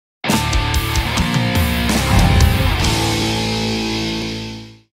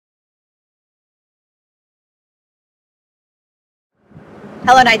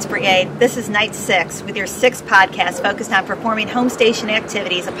Hello Knights Brigade, this is Night 6 with your 6th podcast focused on performing home station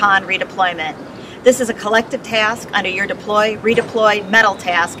activities upon redeployment. This is a collective task under your deploy, redeploy, medal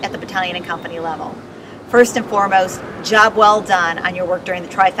task at the battalion and company level. First and foremost, job well done on your work during the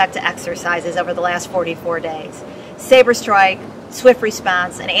trifecta exercises over the last 44 days. Sabre Strike, Swift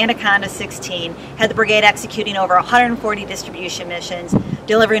Response, and Anaconda 16 had the brigade executing over 140 distribution missions,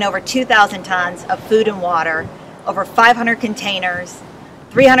 delivering over 2,000 tons of food and water, over 500 containers,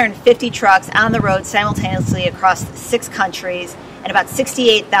 350 trucks on the road simultaneously across 6 countries, and about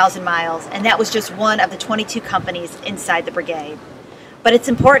 68,000 miles, and that was just one of the 22 companies inside the brigade. But it's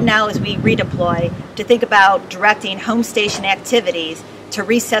important now as we redeploy to think about directing home station activities to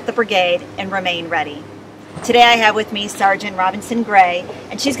reset the brigade and remain ready. Today I have with me Sergeant Robinson Gray,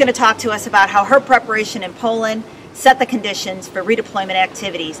 and she's going to talk to us about how her preparation in Poland set the conditions for redeployment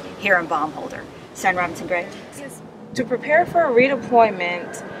activities here in Baumholder. Sergeant Robinson Gray. Yes. To prepare for a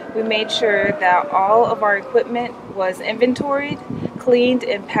redeployment, we made sure that all of our equipment was inventoried, cleaned,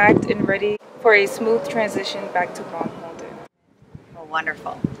 and packed and ready for a smooth transition back to Baumholder. Oh,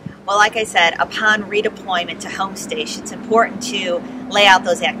 wonderful. Well, like I said, upon redeployment to home station, it's important to lay out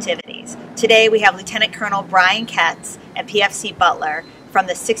those activities. Today we have Lieutenant Colonel Brian Ketz and PFC Butler from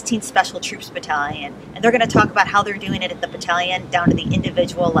the 16th Special Troops Battalion, and they're going to talk about how they're doing it at the battalion down to the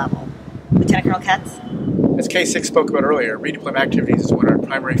individual level. Lieutenant Colonel Ketz? As K6 spoke about earlier, redeployment activities is one of our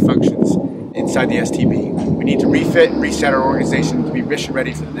primary functions inside the STB. We need to refit and reset our organization to be mission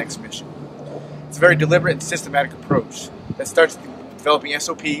ready for the next mission. It's a very deliberate and systematic approach that starts with developing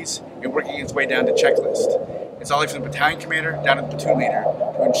SOPs and working its way down to checklist. It's all the way from the battalion commander down to the platoon leader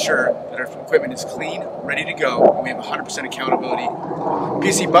to ensure that our equipment is clean, ready to go, and we have 100% accountability.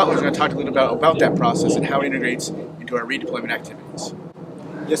 PFC Butler is going to talk a little bit about that process and how it integrates into our redeployment activities.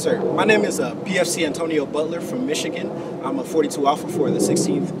 Yes, sir. My name is PFC Antonio Butler from Michigan. I'm a 42 Alpha for the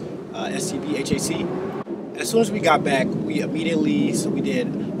 16th STB HAC. As soon as we got back, we did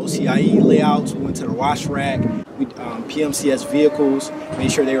OCIE layouts, we went to the wash rack, we PMCS vehicles,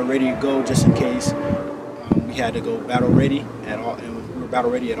 made sure they were ready to go just in case we had to go battle ready at all, and we were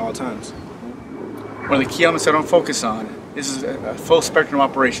battle ready at all times. One of the key elements I don't focus on is a full spectrum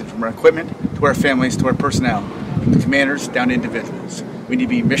operation from our equipment to our families to our personnel, from the commanders down to individuals. We need to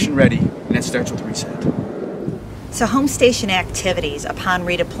be mission ready, and that starts with reset. So home station activities upon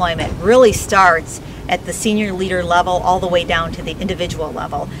redeployment really starts at the senior leader level all the way down to the individual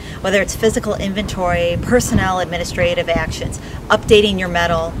level. Whether it's physical inventory, personnel administrative actions, updating your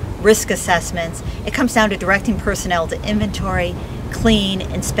medal, risk assessments, it comes down to directing personnel to inventory, clean,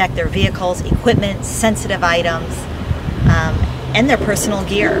 inspect their vehicles, equipment, sensitive items, and their personal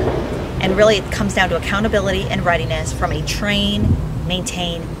gear. And really it comes down to accountability and readiness from a train,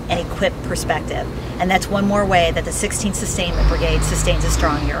 maintain, and equip perspective. And that's one more way that the 16th Sustainment Brigade sustains a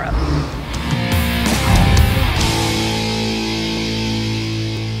strong Europe.